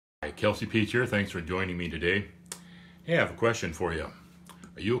Hi, Kelsey Peach here. Thanks for joining me today. Hey, I have a question for you.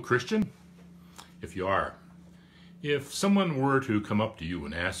 Are you a Christian? If you are, if someone were to come up to you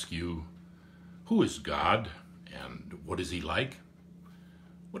and ask you, who is God and what is he like?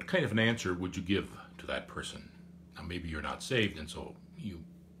 What kind of an answer would you give to that person? Now, maybe you're not saved and so you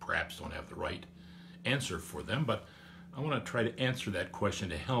perhaps don't have the right answer for them, but I want to try to answer that question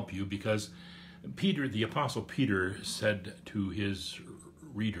to help you because Peter, the Apostle Peter, said to his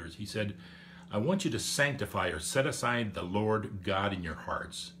readers, he said, I want you to sanctify or set aside the Lord God in your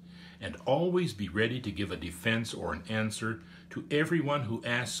hearts and always be ready to give a defense or an answer to everyone who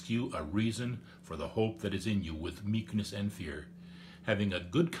asks you a reason for the hope that is in you with meekness and fear, having a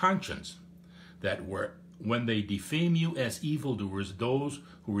good conscience, that when they defame you as evildoers, those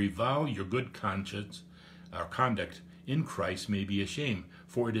who revile your good conscience or conduct in Christ may be ashamed.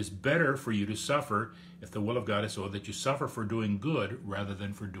 For it is better for you to suffer, if the will of God is so, that you suffer for doing good rather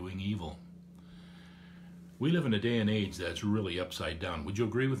than for doing evil. We live in a day and age that's really upside down. Would you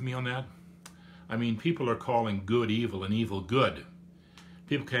agree with me on that? I mean, people are calling good evil and evil good.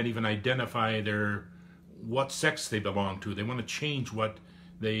 People can't even identify what sex they belong to. They want to change what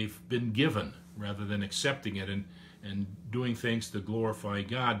they've been given rather than accepting it and doing things to glorify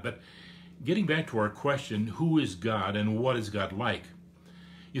God. But getting back to our question, who is God and what is God like?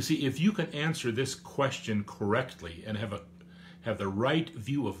 You see, if you can answer this question correctly and have the right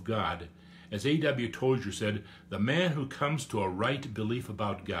view of God, as A.W. Tozer said, the man who comes to a right belief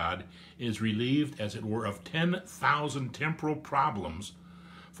about God is relieved, as it were, of 10,000 temporal problems,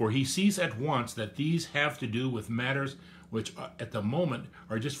 for he sees at once that these have to do with matters which at the moment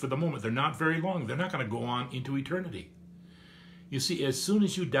are just for the moment. They're not very long. They're not going to go on into eternity. You see, as soon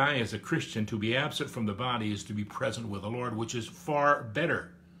as you die as a Christian, to be absent from the body is to be present with the Lord, which is far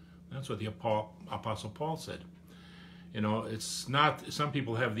better. That's what the Apostle Paul said. You know, it's not, some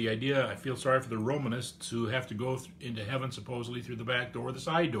people have the idea, I feel sorry for the Romanists who have to go into heaven supposedly through the back door or the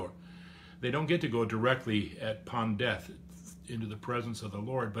side door. They don't get to go directly upon death into the presence of the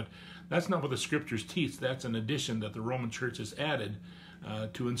Lord, but that's not what the scriptures teach. That's an addition that the Roman church has added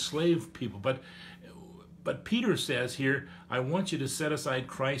to enslave people. But Peter says here, I want you to set aside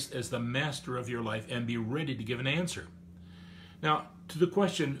Christ as the master of your life and be ready to give an answer. Now, to the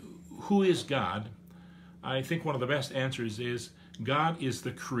question, who is God? I think one of the best answers is God is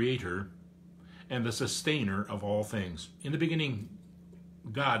the creator and the sustainer of all things. In the beginning,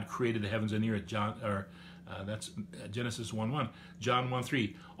 God created the heavens and the earth. That's Genesis 1:1. John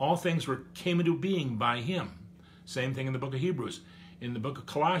 1:3. All things came into being by him. Same thing in the book of Hebrews. In the book of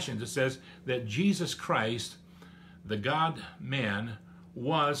Colossians, it says that Jesus Christ, the God-man,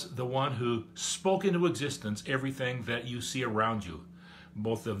 was the one who spoke into existence everything that you see around you,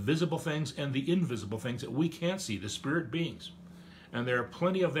 both the visible things and the invisible things that we can't see, the spirit beings. And there are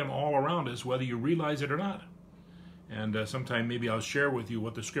plenty of them all around us, whether you realize it or not. And sometime maybe I'll share with you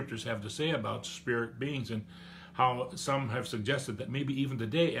what the scriptures have to say about spirit beings and how some have suggested that maybe even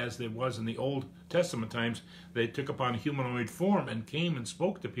today, as there was in the Old Testament times, they took upon humanoid form and came and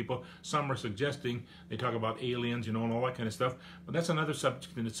spoke to people. Some are suggesting, they talk about aliens, and all that kind of stuff. But that's another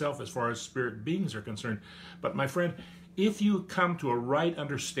subject in itself as far as spirit beings are concerned. But my friend, if you come to a right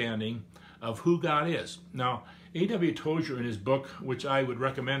understanding of who God is. Now, A.W. Tozer in his book, which I would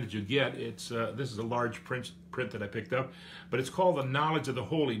recommend that you get, this is a large print that I picked up, but it's called The Knowledge of the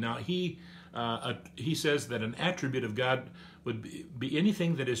Holy. Now, he says that an attribute of God would be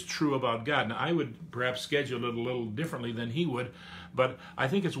anything that is true about God. Now, I would perhaps schedule it a little differently than he would, but I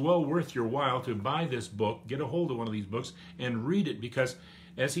think it's well worth your while to buy this book, get a hold of one of these books, and read it, because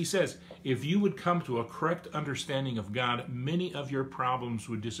as he says, if you would come to a correct understanding of God, many of your problems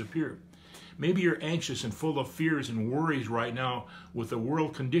would disappear. Maybe you're anxious and full of fears and worries right now with the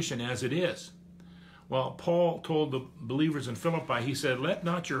world condition as it is. Well, Paul told the believers in Philippi, he said, let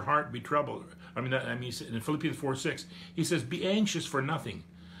not your heart be troubled. I mean in Philippians 4:6, he says, be anxious for nothing,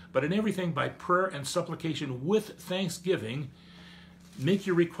 but in everything by prayer and supplication with thanksgiving, make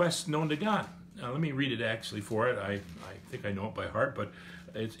your requests known to God. Now, let me read it actually for it. I think I know it by heart, but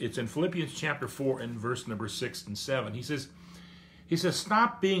it's in Philippians chapter 4 and verse number 6 and 7. He says,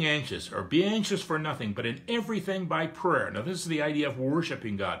 stop being anxious, or be anxious for nothing, but in everything by prayer. Now, this is the idea of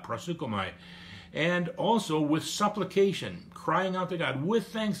worshiping God, proseuchomai, and also with supplication, crying out to God, with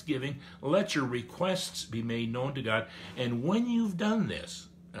thanksgiving, let your requests be made known to God. And when you've done this,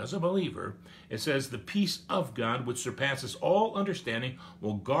 as a believer, it says, the peace of God, which surpasses all understanding,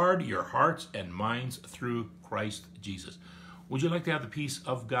 will guard your hearts and minds through Christ Jesus. Would you like to have the peace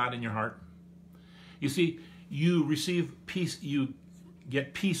of God in your heart? You see, you receive peace, you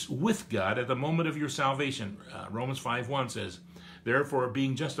get peace with God at the moment of your salvation. Romans 5:1 says, Therefore,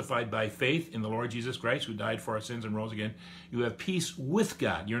 being justified by faith in the Lord Jesus Christ, who died for our sins and rose again, you have peace with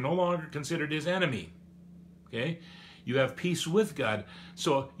God. You're no longer considered his enemy. Okay? You have peace with God.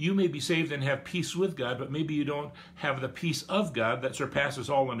 So you may be saved and have peace with God, but maybe you don't have the peace of God that surpasses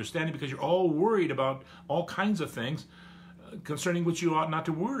all understanding because you're all worried about all kinds of things concerning which you ought not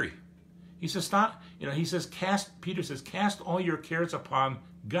to worry. He says, stop, he says, Peter says, cast all your cares upon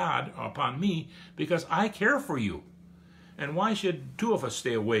God, upon me, because I care for you. And why should two of us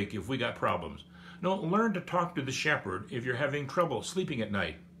stay awake if we got problems? No, learn to talk to the shepherd if you're having trouble sleeping at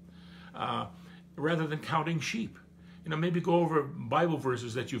night, rather than counting sheep. Maybe go over Bible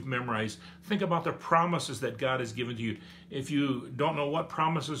verses that you've memorized. Think about the promises that God has given to you. If you don't know what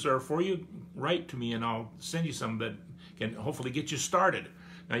promises are for you, write to me and I'll send you some that can hopefully get you started.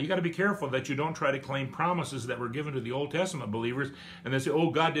 Now, you got to be careful that you don't try to claim promises that were given to the Old Testament believers and then say, oh,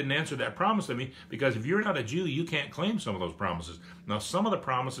 God didn't answer that promise to me, because if you're not a Jew, you can't claim some of those promises. Now, some of the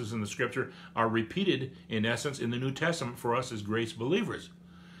promises in the Scripture are repeated, in essence, in the New Testament for us as grace believers.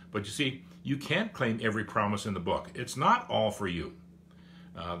 But you see, you can't claim every promise in the book. It's not all for you.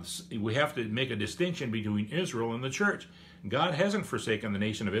 We have to make a distinction between Israel and the church. God hasn't forsaken the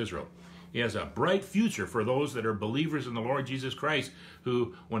nation of Israel. He has a bright future for those that are believers in the Lord Jesus Christ,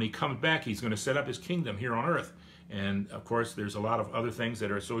 who, when he comes back, he's going to set up his kingdom here on earth. And, of course, there's a lot of other things that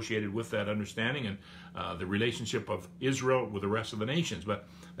are associated with that understanding and the relationship of Israel with the rest of the nations. But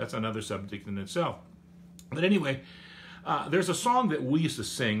that's another subject in itself. But anyway, there's a song that we used to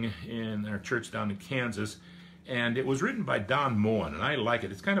sing in our church down in Kansas, and it was written by Don Moen, and I like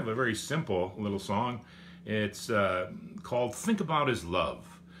it. It's kind of a very simple little song. It's called Think About His Love.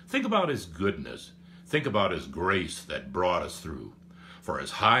 Think about his goodness. Think about his grace that brought us through. For as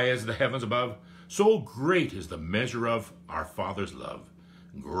high as the heavens above, so great is the measure of our Father's love.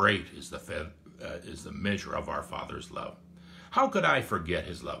 Great is the measure of our Father's love. How could I forget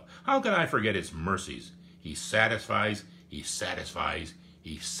his love? How could I forget his mercies? He satisfies, he satisfies,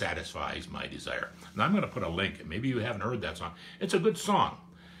 he satisfies my desire. Now I'm going to put a link. Maybe you haven't heard that song. It's a good song.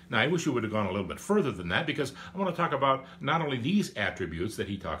 Now, I wish you would have gone a little bit further than that, because I want to talk about not only these attributes that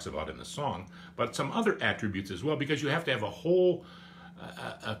he talks about in the song, but some other attributes as well, because you have to have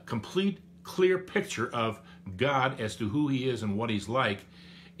a complete, clear picture of God as to who he is and what he's like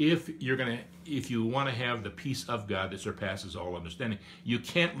if you want to have the peace of God that surpasses all understanding. You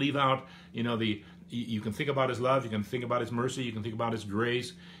can't leave out, you can think about his love, you can think about his mercy, you can think about his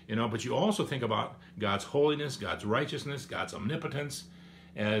grace, but you also think about God's holiness, God's righteousness, God's omnipotence,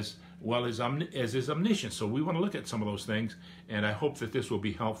 as well as his omniscience. So we want to look at some of those things, and I hope that this will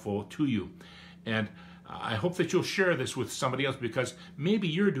be helpful to you. And I hope that you'll share this with somebody else, because maybe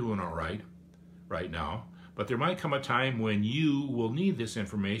you're doing all right now, but there might come a time when you will need this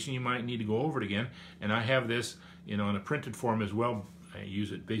information. You might need to go over it again, and I have this in a printed form as well. I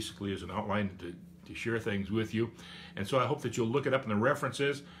use it basically as an outline to share things with you. And so I hope that you'll look it up in the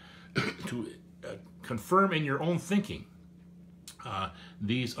references to confirm in your own thinking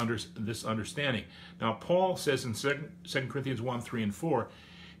this understanding. Now, Paul says in 2 Corinthians 1, 3, and 4,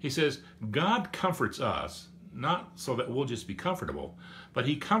 he says, God comforts us, not so that we'll just be comfortable, but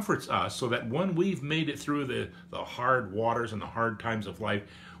he comforts us so that when we've made it through the hard waters and the hard times of life,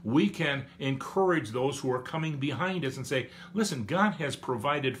 we can encourage those who are coming behind us and say, listen, God has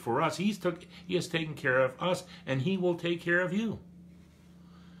provided for us. He has taken care of us, and he will take care of you.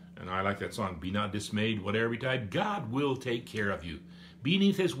 And I like that song, be not dismayed, whatever betide, God will take care of you.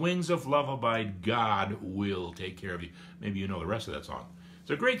 Beneath his wings of love abide, God will take care of you. Maybe you know the rest of that song.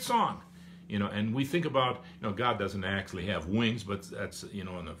 It's a great song, and we think about, God doesn't actually have wings, but that's,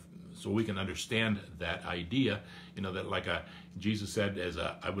 so we can understand that idea, that like Jesus said,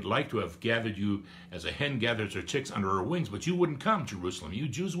 I would like to have gathered you as a hen gathers her chicks under her wings, but you wouldn't come, Jerusalem. You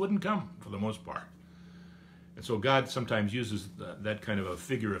Jews wouldn't come for the most part. And so God sometimes uses that kind of a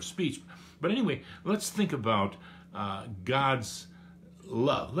figure of speech. But anyway, let's think about God's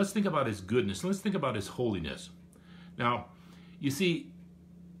love. Let's think about his goodness. Let's think about his holiness. Now, you see,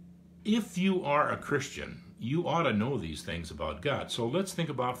 if you are a Christian, you ought to know these things about God. So let's think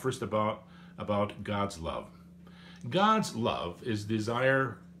first about God's love. God's love is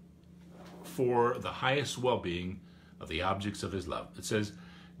desire for the highest well-being of the objects of his love. It says,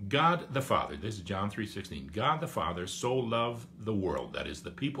 God the Father, this is John 3:16, God the Father so loved the world, that is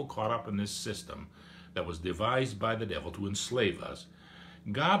the people caught up in this system that was devised by the devil to enslave us.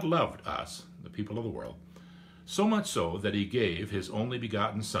 God loved us, the people of the world, so much so that he gave his only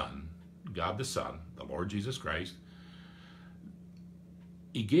begotten Son, God the Son, the Lord Jesus Christ.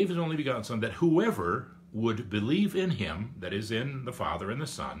 He gave his only begotten Son that whoever would believe in him, that is in the Father and the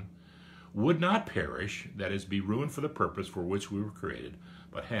Son, would not perish, that is, be ruined for the purpose for which we were created,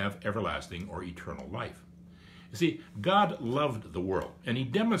 but have everlasting or eternal life. You see, God loved the world, and he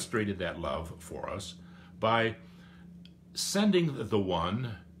demonstrated that love for us by sending the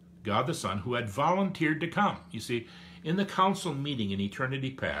one, God the Son, who had volunteered to come. You see, in the council meeting in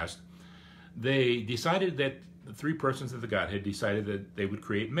eternity past, they decided that the three persons of the Godhead decided that they would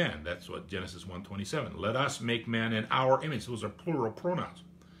create man. That's what Genesis 1:27. Let us make man in our image. Those are plural pronouns,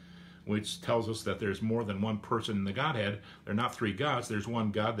 which tells us that there's more than one person in the Godhead. They're not three gods. There's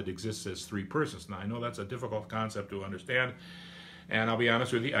one God that exists as three persons. Now, I know that's a difficult concept to understand, and I'll be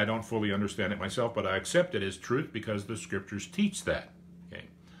honest with you, I don't fully understand it myself, but I accept it as truth because the scriptures teach that. Okay.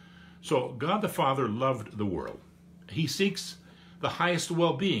 So God the Father loved the world. He seeks the highest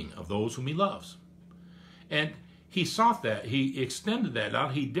well-being of those whom he loves. And he sought that, he extended that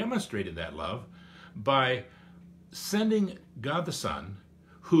out, he demonstrated that love by sending God the Son,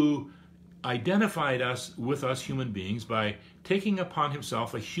 who identified us with us human beings by taking upon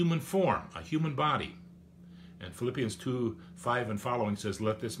himself a human form, a human body. And Philippians 2:5 and following says,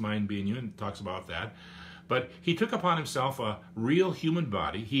 let this mind be in you, and talks about that. But he took upon himself a real human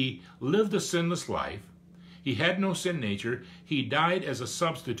body. He lived a sinless life. He had no sin nature. He died as a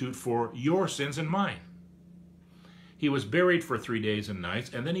substitute for your sins and mine. He was buried for 3 days and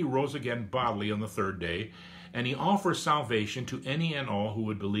nights, and then he rose again bodily on the third day, and he offers salvation to any and all who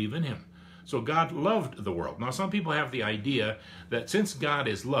would believe in him. So God loved the world. Now, some people have the idea that since God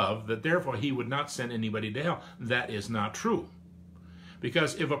is love, that therefore he would not send anybody to hell. That is not true.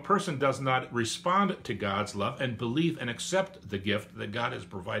 Because if a person does not respond to God's love and believe and accept the gift that God has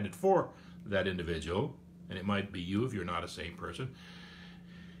provided for that individual, and it might be you if you're not a saved person,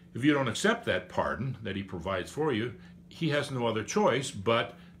 if you don't accept that pardon that he provides for you, he has no other choice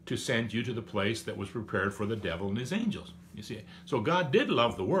but to send you to the place that was prepared for the devil and his angels. You see, so God did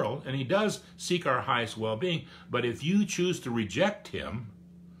love the world, and he does seek our highest well-being, but if you choose to reject him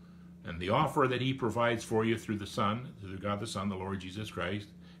and the offer that he provides for you through the Son, through God the Son, the Lord Jesus Christ,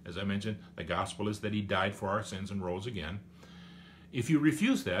 as I mentioned, the gospel is that he died for our sins and rose again. If you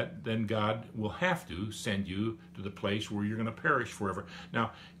refuse that, then God will have to send you to the place where you're going to perish forever.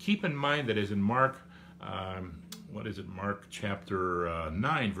 Now, keep in mind that as in Mark, Mark chapter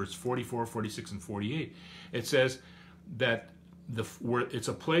 9, verse 44, 46, and 48, it says that it's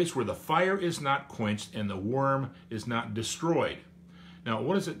a place where the fire is not quenched and the worm is not destroyed. Now,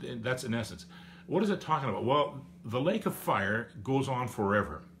 what is it? That's in essence. What is it talking about? Well, the lake of fire goes on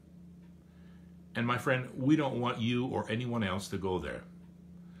forever. And my friend, we don't want you or anyone else to go there.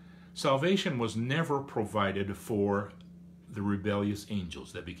 Salvation was never provided for the rebellious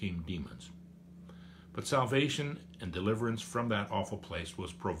angels that became demons. But salvation and deliverance from that awful place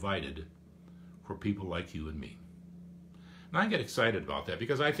was provided for people like you and me. And I get excited about that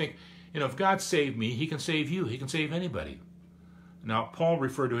because I think, if God saved me, he can save you. He can save anybody. Now, Paul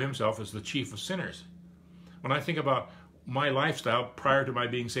referred to himself as the chief of sinners. When I think about my lifestyle prior to my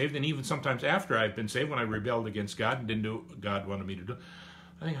being saved, and even sometimes after I've been saved, when I rebelled against God and didn't do what God wanted me to do,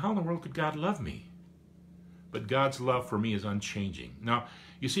 I think, how in the world could God love me? But God's love for me is unchanging. Now,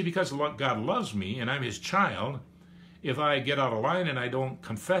 you see, because God loves me and I'm his child, if I get out of line and I don't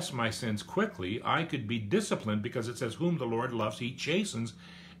confess my sins quickly, I could be disciplined, because it says, whom the Lord loves, he chastens,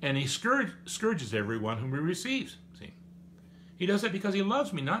 and he scourges everyone whom he receives. See, he does that because he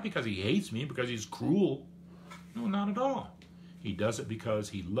loves me, not because he hates me, because he's cruel. No, not at all. He does it because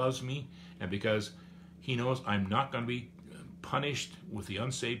he loves me and because he knows I'm not going to be punished with the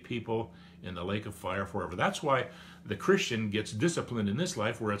unsaved people in the lake of fire forever. That's why the Christian gets disciplined in this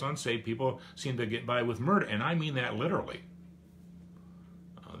life, whereas unsaved people seem to get by with murder. And I mean that literally.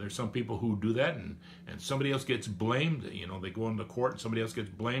 There's some people who do that, and somebody else gets blamed. They go into court and somebody else gets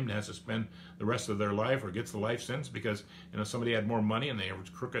blamed and has to spend the rest of their life or gets the life sentence because somebody had more money and they were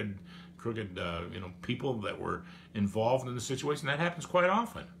crooked people that were involved in the situation. That happens quite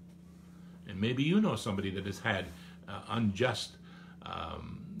often. And maybe you know somebody that has had unjust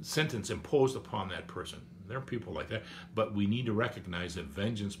sentence imposed upon that person. There are people like that. But we need to recognize that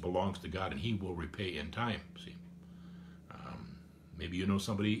vengeance belongs to God, and he will repay in time. See, maybe you know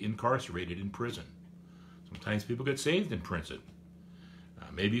somebody incarcerated in prison. Sometimes people get saved in prison.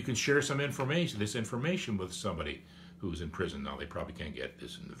 Maybe you can share this information with somebody who's in prison. Now, they probably can't get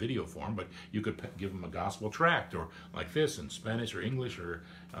this in the video form, but you could give them a gospel tract, or like this in Spanish or English, or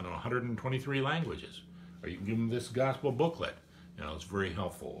 123 languages. Or you can give them this gospel booklet. It's very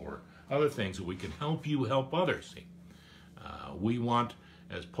helpful. Or other things that we can help you help others. See, we want,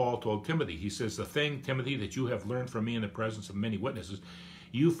 as Paul told Timothy, he says, the thing, Timothy, that you have learned from me in the presence of many witnesses,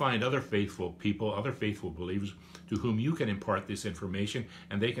 you find other faithful people, other faithful believers to whom you can impart this information,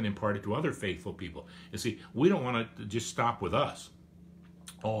 and they can impart it to other faithful people. You see, we don't want it to just stop with us.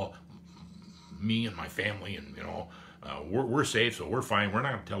 Oh, me and my family, and we're safe, so we're fine. We're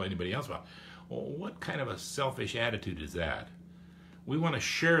not going to tell anybody else about it. Well, what kind of a selfish attitude is that? We want to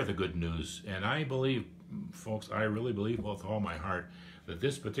share the good news, and I believe, folks, I really believe with all my heart that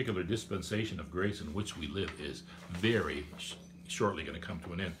this particular dispensation of grace in which we live is very shortly going to come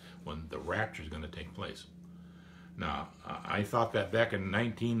to an end when the rapture is going to take place. Now, I thought that back in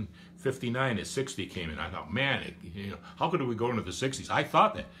 1959 as 60 came in. I thought, man, how could we go into the 60s? I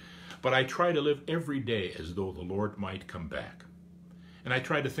thought that. But I try to live every day as though the Lord might come back. And I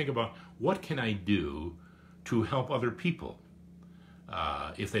try to think about what can I do to help other people,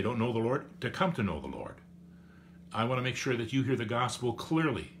 if they don't know the Lord, to come to know the Lord. I want to make sure that you hear the gospel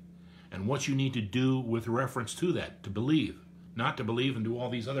clearly and what you need to do with reference to that, to believe. Not to believe and do all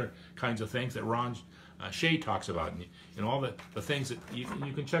these other kinds of things that Ron Shea talks about, and all the things that you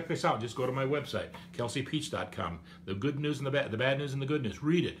can check this out. Just go to my website, kelseypeach.com. The good news and the bad news and the good news.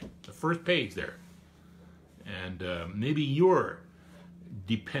 Read it, the first page there. And maybe you're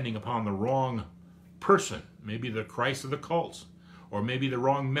depending upon the wrong person, maybe the Christ of the cults, or maybe the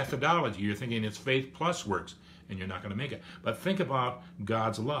wrong methodology. You're thinking it's faith plus works, and you're not going to make it. But think about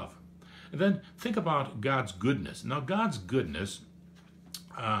God's love. And then think about God's goodness. Now, God's goodness,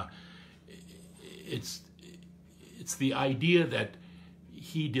 it's the idea that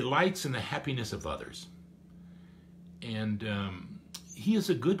he delights in the happiness of others. And he is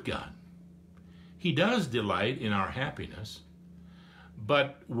a good God. He does delight in our happiness,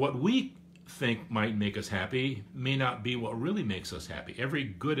 but what we think might make us happy may not be what really makes us happy. Every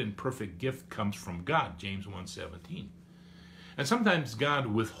good and perfect gift comes from God, James 1:17. And sometimes God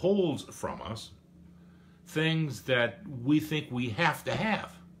withholds from us things that we think we have to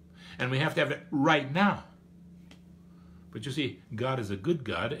have. And we have to have it right now. But you see, God is a good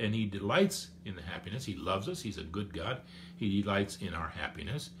God, and he delights in the happiness. He loves us. He's a good God. He delights in our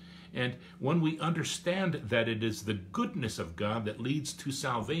happiness. And when we understand that it is the goodness of God that leads to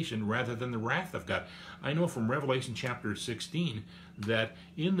salvation rather than the wrath of God. I know from Revelation chapter 16 that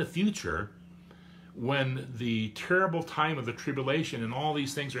in the future, when the terrible time of the tribulation and all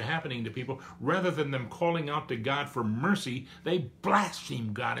these things are happening to people, rather than them calling out to God for mercy, they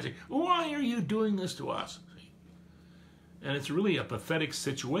blaspheme God and say, why are you doing this to us? And it's really a pathetic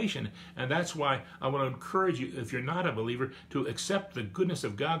situation. And that's why I want to encourage you, if you're not a believer, to accept the goodness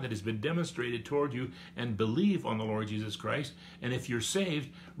of God that has been demonstrated toward you and believe on the Lord Jesus Christ. And if you're saved,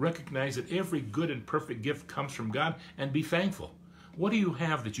 recognize that every good and perfect gift comes from God and be thankful. What do you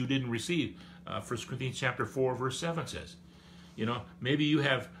have that you didn't receive? 1 Corinthians chapter 4, verse 7 says, maybe you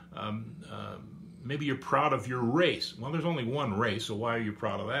have, maybe you're proud of your race. Well, there's only one race, so why are you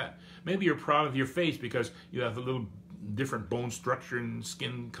proud of that? Maybe you're proud of your face because you have a little different bone structure and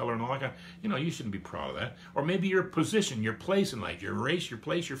skin color and all that kind of, you shouldn't be proud of that. Or maybe your position, your place in life, your race, your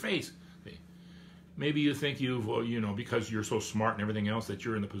place, your face. Maybe you think you've, because you're so smart and everything else that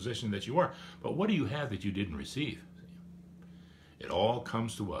you're in the position that you are. But what do you have that you didn't receive? It all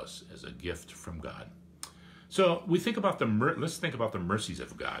comes to us as a gift from God. So we think about let's think about the mercies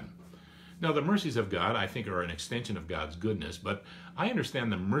of God. Now, the mercies of God, I think, are an extension of God's goodness, but I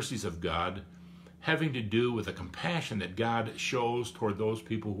understand the mercies of God having to do with the compassion that God shows toward those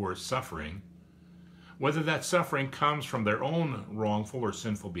people who are suffering, whether that suffering comes from their own wrongful or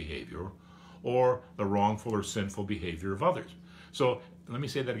sinful behavior or the wrongful or sinful behavior of others. So let me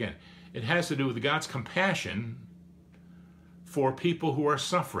say that again. It has to do with God's compassion for people who are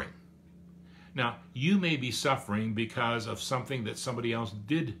suffering. Now, you may be suffering because of something that somebody else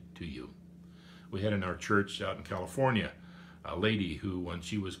did to you. We had in our church out in California a lady who, when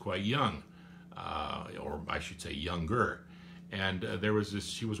she was quite young, or I should say younger, and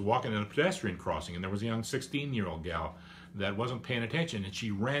she was walking in a pedestrian crossing, and there was a young 16-year-old gal that wasn't paying attention, and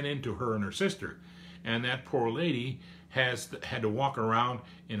she ran into her and her sister. And that poor lady had to walk around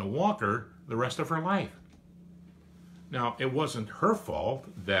in a walker the rest of her life. Now, it wasn't her fault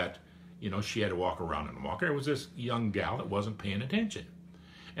that, she had to walk around in a walker. It was this young gal that wasn't paying attention.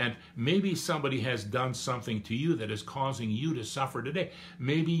 And maybe somebody has done something to you that is causing you to suffer today.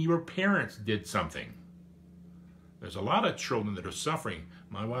 Maybe your parents did something. There's a lot of children that are suffering.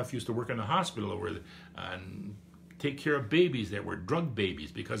 My wife used to work in a hospital and take care of babies that were drug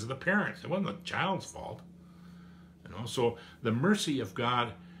babies because of the parents. It wasn't the child's fault. So the mercy of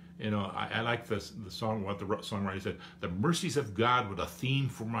God, I like the song, what the songwriter said, the mercies of God were the theme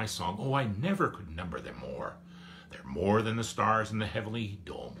for my song. Oh, I never could number them more. They're more than the stars in the heavenly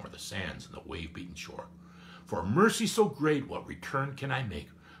dome or the sands in the wave-beaten shore. For mercy so great, what return can I make?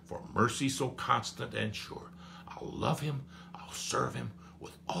 For mercy so constant and sure. I'll love him, I'll serve him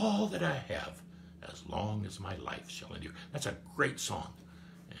with all that I have, as long as my life shall endure. That's a great song.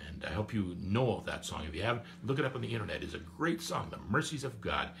 And I hope you know of that song. If you haven't, look it up on the internet. It's a great song, The Mercies of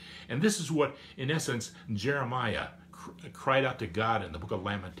God. And this is what, in essence, Jeremiah cried out to God in the book of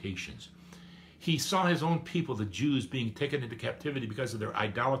Lamentations. He saw his own people, the Jews, being taken into captivity because of their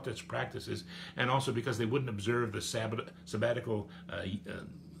idolatrous practices, and also because they wouldn't observe the sabbatical,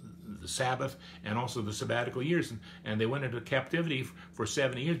 the Sabbath, and also the sabbatical years. And they went into captivity for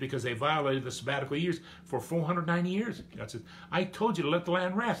 70 years because they violated the sabbatical years for 490 years. God says, I told you to let the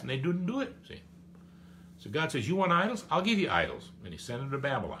land rest, and they didn't do it. See? So God says, you want idols? I'll give you idols. And he sent them to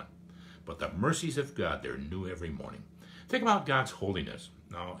Babylon. But the mercies of God, they're new every morning. Think about God's holiness.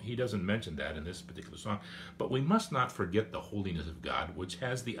 Now, he doesn't mention that in this particular song, but we must not forget the holiness of God, which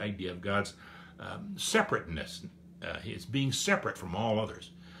has the idea of God's separateness. It's being separate from all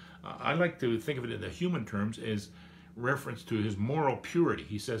others. I like to think of it in the human terms as reference to his moral purity.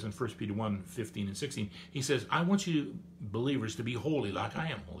 He says in 1 Peter 1, 15 and 16, he says, I want you believers to be holy like I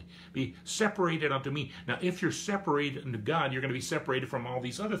am holy. Be separated unto me. Now, if you're separated unto God, you're going to be separated from all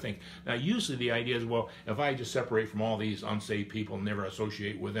these other things. Now, usually the idea is, well, if I just separate from all these unsaved people, never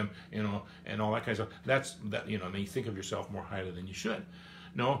associate with them, and all that kind of stuff, then you think of yourself more highly than you should.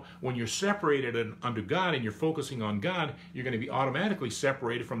 No, when you're separated unto God and you're focusing on God, you're going to be automatically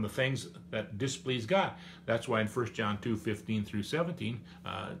separated from the things that displease God. That's why in 1 John 2, 15 through 17,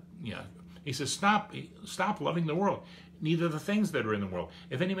 he says, stop loving the world, neither the things that are in the world.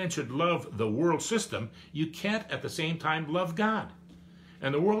 If any man should love the world system, you can't at the same time love God.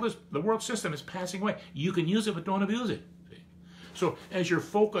 And the world system is passing away. You can use it, but don't abuse it. See? So as you're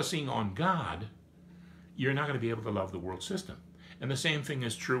focusing on God, you're not going to be able to love the world system. And the same thing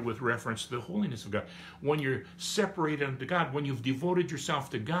is true with reference to the holiness of God. When you're separated unto God, when you've devoted yourself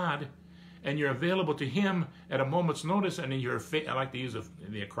to God, and you're available to him at a moment's notice, and I like to use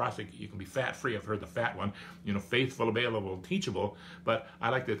the acrostic, you can be fat-free. I've heard the fat one, faithful, available, teachable, but I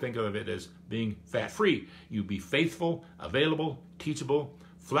like to think of it as being fat-free. You be faithful, available, teachable,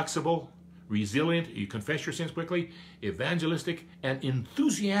 flexible, resilient, you confess your sins quickly, evangelistic, and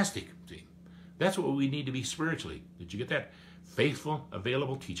enthusiastic. See, that's what we need to be spiritually. Did you get that? Faithful,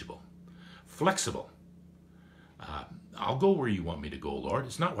 available, teachable, flexible. I'll go where you want me to go, Lord.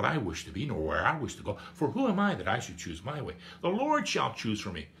 It's not what I wish to be, nor where I wish to go. For who am I that I should choose my way? The Lord shall choose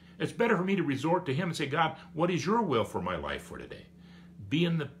for me. It's better for me to resort to him and say, God, what is your will for my life for today? Be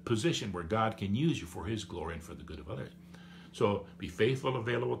in the position where God can use you for his glory and for the good of others. So be faithful,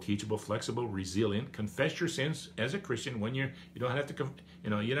 available, teachable, flexible, resilient. Confess your sins as a Christian when you don't have to, you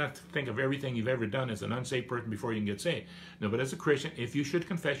don't have to think of everything you've ever done as an unsaved person before you can get saved. No, but as a Christian, if you should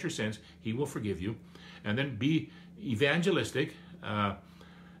confess your sins, he will forgive you. And then be evangelistic,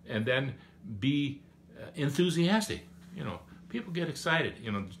 and then be enthusiastic. People get excited.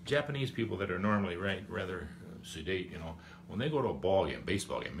 Japanese people that are normally rather sedate, when they go to a ball game,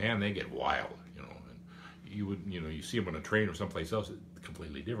 baseball game, man, they get wild. You see them on a train or someplace else, it's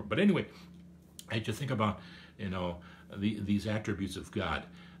completely different. But anyway, as you think about, these attributes of God.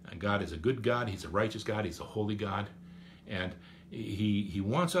 God is a good God. He's a righteous God. He's a holy God. And he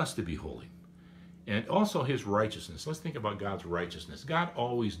wants us to be holy. And also his righteousness. Let's think about God's righteousness. God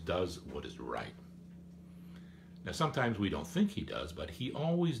always does what is right. Now, sometimes we don't think he does, but he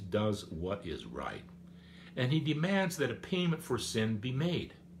always does what is right. And he demands that a payment for sin be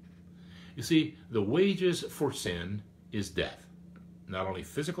made. You see, the wages for sin is death. Not only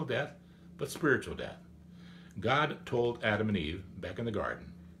physical death, but spiritual death. God told Adam and Eve back in the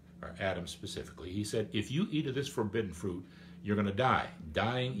garden, or Adam specifically, he said, if you eat of this forbidden fruit, you're going to die.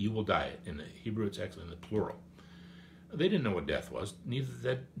 Dying, you will die. In the Hebrew, it's actually in the plural. They didn't know what death was.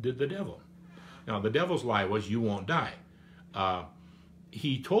 Neither did the devil. Now, the devil's lie was, you won't die.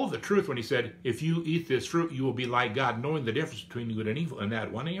 He told the truth when he said, if you eat this fruit, you will be like God, knowing the difference between good and evil in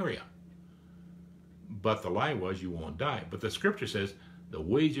that one area. But the lie was, you won't die. But the scripture says, the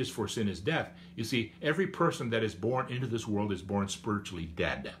wages for sin is death. You see, every person that is born into this world is born spiritually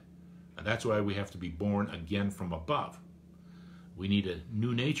dead. And that's why we have to be born again from above. We need a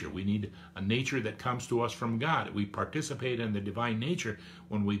new nature. We need a nature that comes to us from God. We participate in the divine nature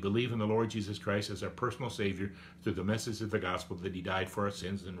when we believe in the Lord Jesus Christ as our personal Savior through the message of the gospel that he died for our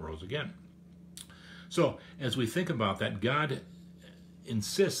sins and rose again. So, as we think about that, God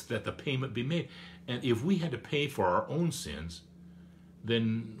insists that the payment be made. And if we had to pay for our own sins,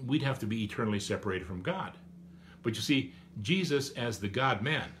 then we'd have to be eternally separated from God. But you see, Jesus as the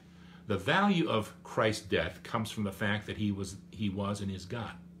God-man, the value of Christ's death comes from the fact that he was and is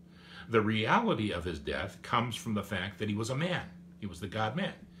God. The reality of his death comes from the fact that he was a man. He was the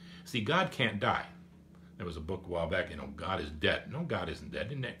God-man. See, God can't die. There was a book a while back, God is dead. No, God isn't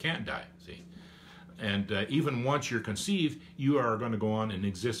dead, and that can't die, see. And even once you're conceived, you are going to go on and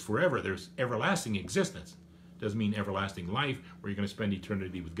exist forever. There's everlasting existence. Doesn't mean everlasting life, where you're going to spend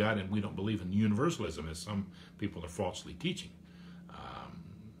eternity with God, and we don't believe in universalism, as some people are falsely teaching.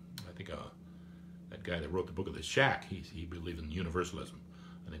 I think that guy that wrote the book of the Shack, he believed in universalism.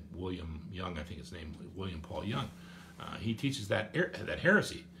 I think William Young, I think his name was William Paul Young. He teaches that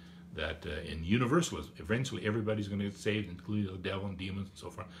heresy, that in universalism, eventually everybody's going to get saved, including the devil and demons and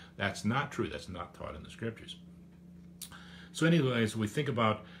so forth. That's not true. That's not taught in the scriptures. So anyways, we think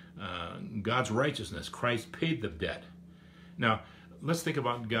about God's righteousness. Christ paid the debt. Now, let's think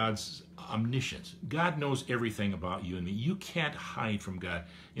about God's omniscience. God knows everything about you and me. You can't hide from God.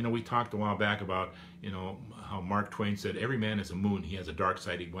 We talked a while back about, how Mark Twain said, every man is a moon. He has a dark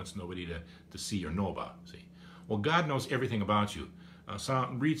side he wants nobody to see or know about. See? Well, God knows everything about you.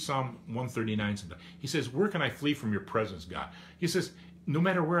 Read Psalm 139 sometime. He says, where can I flee from your presence, God? He says, no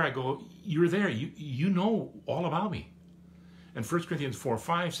matter where I go, you're there. You know all about me. And 1 Corinthians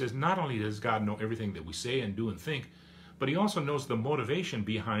 4:5 says, not only does God know everything that we say and do and think, but he also knows the motivation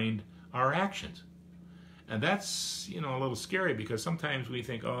behind our actions. And that's, a little scary, because sometimes we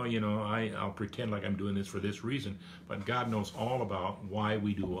think, I'll pretend like I'm doing this for this reason, but God knows all about why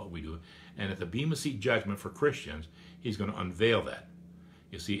we do what we do. And at the Bema Seat judgment for Christians, he's going to unveil that.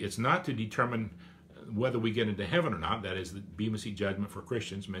 You see, it's not to determine whether we get into heaven or not. That is the Bema Seat judgment for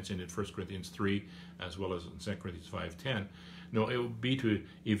Christians, mentioned in 1 Corinthians 3, as well as in 2 Corinthians 5:10. No, it will be to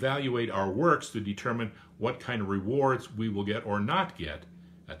evaluate our works to determine what kind of rewards we will get or not get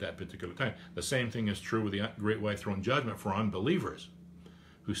at that particular time. The same thing is true with the Great White Throne Judgment for unbelievers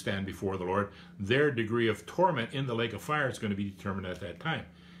who stand before the Lord. Their degree of torment in the lake of fire is going to be determined at that time.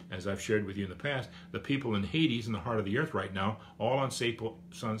 As I've shared with you in the past, the people in Hades, in the heart of the earth right now, all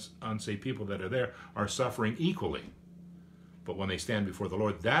unsaved people that are there are suffering equally. But when they stand before the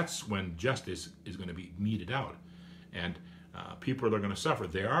Lord, that's when justice is going to be meted out. And people are going to suffer.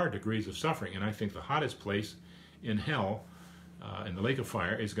 There are degrees of suffering, and I think the hottest place in hell, in the lake of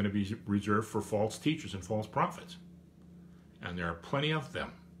fire, is going to be reserved for false teachers and false prophets. And there are plenty of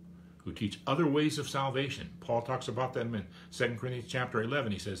them who teach other ways of salvation. Paul talks about them in 2 Corinthians chapter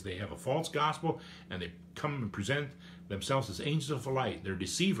 11. He says they have a false gospel, and they come and present themselves as angels of light. They're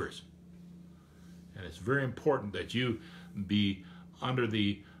deceivers. And it's very important that you be under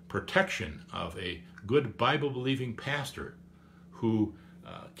the protection of a good Bible-believing pastor who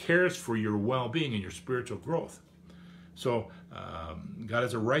cares for your well-being and your spiritual growth. So God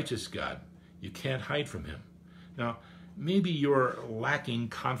is a righteous God. You can't hide from him. Now, maybe you're lacking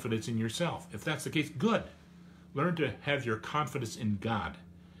confidence in yourself. If that's the case, good. Learn to have your confidence in God,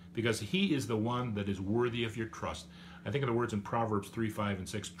 because he is the one that is worthy of your trust. I think of the words in Proverbs 3:5 and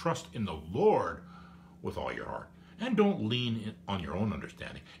 6. Trust in the Lord with all your heart, and don't lean on your own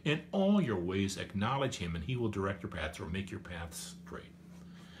understanding. In all your ways acknowledge him, and he will direct your paths or make your paths straight.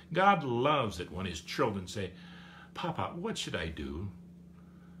 God loves it when his children say, Papa, what should I do?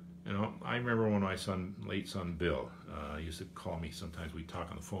 I remember when my late son Bill, used to call me. Sometimes we'd talk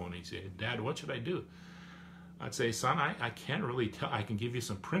on the phone, and he'd say, Dad, what should I do? I'd say, son, I can't really tell. I can give you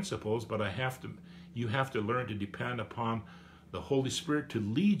some principles, but you have to learn to depend upon the Holy Spirit to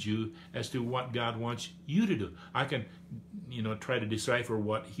lead you as to what God wants you to do. I can, try to decipher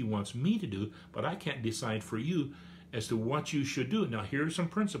what he wants me to do, but I can't decide for you as to what you should do. Now, here are some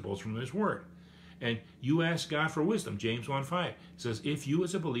principles from this word. And you ask God for wisdom. James 1:5 says, if you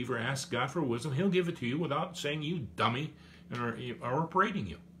as a believer ask God for wisdom, he'll give it to you without saying you dummy or upbraiding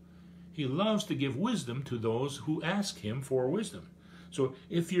you. He loves to give wisdom to those who ask him for wisdom. So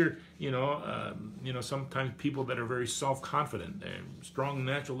if you're, sometimes people that are very self-confident, strong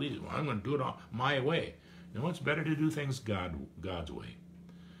natural leaders, well, I'm going to do it my way. It's better to do things God's way.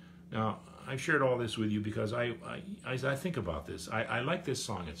 Now, I've shared all this with you because as I think about this, I like this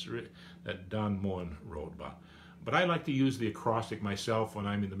song that Don Moen wrote about. But I like to use the acrostic myself when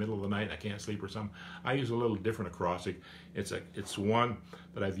I'm in the middle of the night and I can't sleep or something. I use a little different acrostic. It's one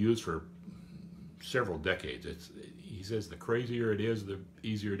that I've used for several decades. He says the crazier it is, the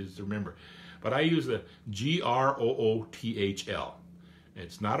easier it is to remember. But I use the GROOTHL.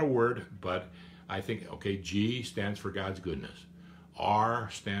 It's not a word, but I think, okay, G stands for God's goodness. R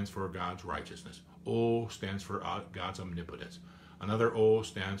stands for God's righteousness. O stands for God's omnipotence. Another O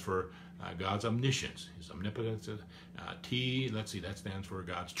stands for God's omniscience, his omnipotence. T, let's see, that stands for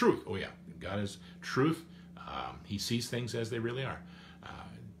God's truth. Oh yeah, God is truth. He sees things as they really are.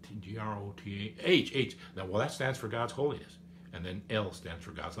 GROTH. H, well, that stands for God's holiness. And then L stands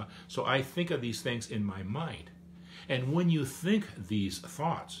for God's love. So I think of these things in my mind. And when you think these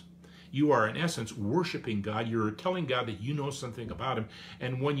thoughts, you are in essence worshiping God. You're telling God that you know something about him.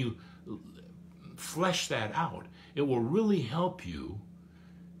 And when you flesh that out, it will really help you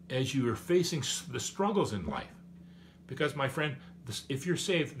as you are facing the struggles in life. Because, my friend, if you're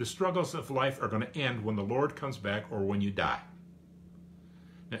saved, the struggles of life are going to end when the Lord comes back or when you die.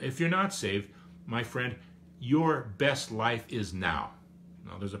 Now, if you're not saved, my friend, your best life is now.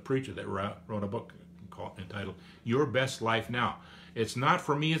 Now, there's a preacher that wrote a book entitled Your Best Life Now. It's not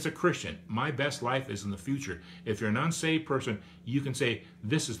for me as a Christian. My best life is in the future. If you're an unsaved person, you can say,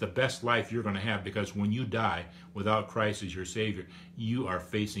 this is the best life you're going to have, because when you die without Christ as your Savior, you are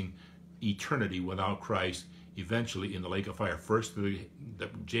facing eternity without Christ, eventually in the lake of fire. First, the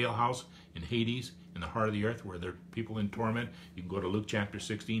jailhouse in Hades, in the heart of the earth, where there are people in torment. You can go to Luke chapter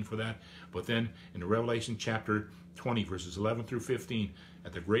 16 for that. But then in Revelation chapter 20, verses 11 through 15,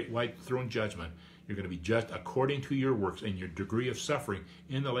 at the great white throne judgment, you're going to be judged according to your works, and your degree of suffering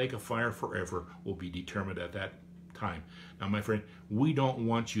in the lake of fire forever will be determined at that time. Now, my friend, we don't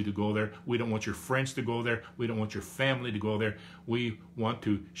want you to go there. We don't want your friends to go there. We don't want your family to go there. We want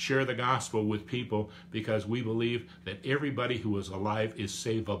to share the gospel with people because we believe that everybody who is alive is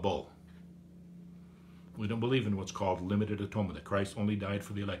savable. We don't believe in what's called limited atonement, that Christ only died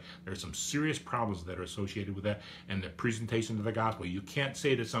for the elect. There are some serious problems that are associated with that and the presentation of the gospel. You can't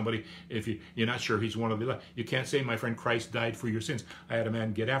say to somebody, if you're not sure he's one of the elect, you can't say, my friend, Christ died for your sins. I had a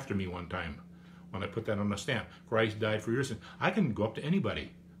man get after me one time when I put that on the stamp. Christ died for your sins. I can go up to anybody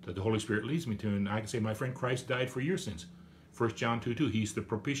that the Holy Spirit leads me to, and I can say, my friend, Christ died for your sins. 1 John 2:2, he's the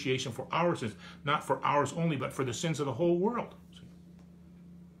propitiation for our sins, not for ours only, but for the sins of the whole world.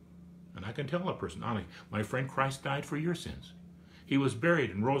 And I can tell a person, honestly, my friend, Christ died for your sins. He was buried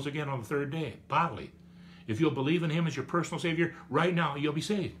and rose again on the third day, bodily. If you'll believe in him as your personal Savior, right now you'll be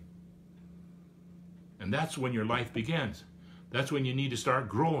saved. And that's when your life begins. That's when you need to start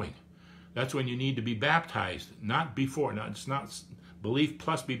growing. That's when you need to be baptized, not before. No, it's not believe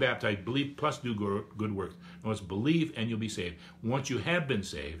plus be baptized, believe plus do good works. No, it's believe and you'll be saved. Once you have been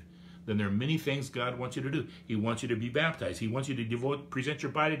saved, then there are many things God wants you to do. He wants you to be baptized. He wants you to present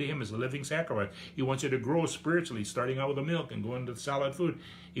your body to him as a living sacrifice. He wants you to grow spiritually, starting out with the milk and going to the solid food.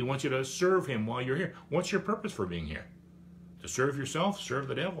 He wants you to serve him while you're here. What's your purpose for being here? To serve yourself, serve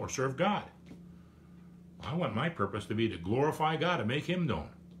the devil, or serve God? I want my purpose to be to glorify God and make him known.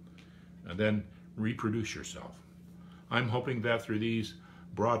 And then reproduce yourself. I'm hoping that through these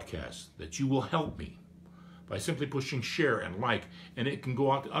broadcasts that you will help me by simply pushing share and like, and it can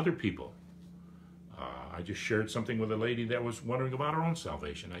go out to other people. I just shared something with a lady that was wondering about her own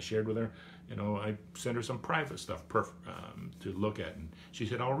salvation. I shared with her, I sent her some private stuff to look at, and she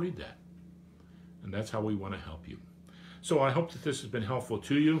said, I'll read that. And that's how we want to help you. So I hope that this has been helpful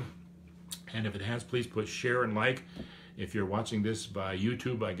to you, and if it has, please put share and like. If you're watching this by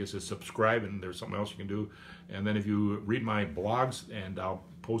YouTube, I guess it's subscribe, and there's something else you can do. And then if you read my blogs, and I'll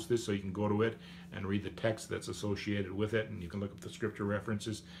post this so you can go to it and read the text that's associated with it, and you can look up the scripture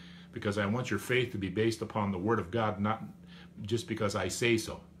references, because I want your faith to be based upon the Word of God, not just because I say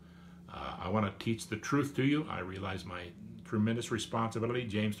so. I want to teach the truth to you. I realize my tremendous responsibility.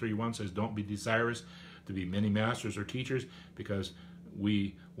 James 3:1 says, don't be desirous to be many masters or teachers, because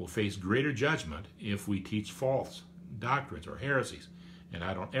we will face greater judgment if we teach false doctrines or heresies. And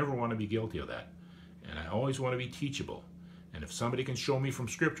I don't ever want to be guilty of that. And I always want to be teachable. And if somebody can show me from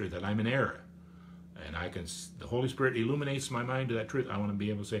Scripture that I'm in error, and the Holy Spirit illuminates my mind to that truth, I want to be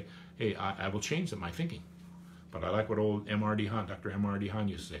able to say, hey, I will change my thinking. But I like what old Dr. M.R.D. Hahn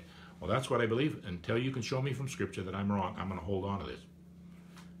used to say. Well, that's what I believe. Until you can show me from Scripture that I'm wrong, I'm going to hold on to this.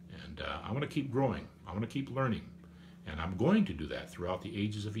 And I want to keep growing. I want to keep learning. And I'm going to do that throughout the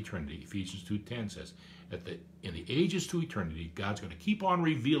ages of eternity. Ephesians 2:10 says, in the ages to eternity, God's going to keep on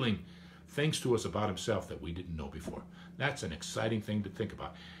revealing things to us about himself that we didn't know before. That's an exciting thing to think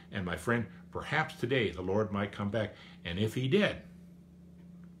about. And my friend, perhaps today the Lord might come back. And if he did,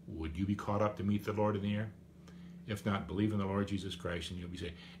 would you be caught up to meet the Lord in the air? If not, believe in the Lord Jesus Christ and you'll be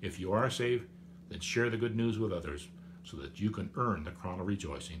saved. If you are saved, then share the good news with others so that you can earn the crown of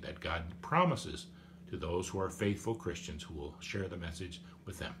rejoicing that God promises to those who are faithful Christians who will share the message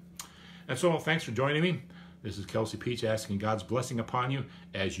with them. And so, thanks for joining me. This is Kelsey Peach asking God's blessing upon you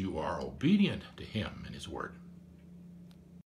as you are obedient to him and his word.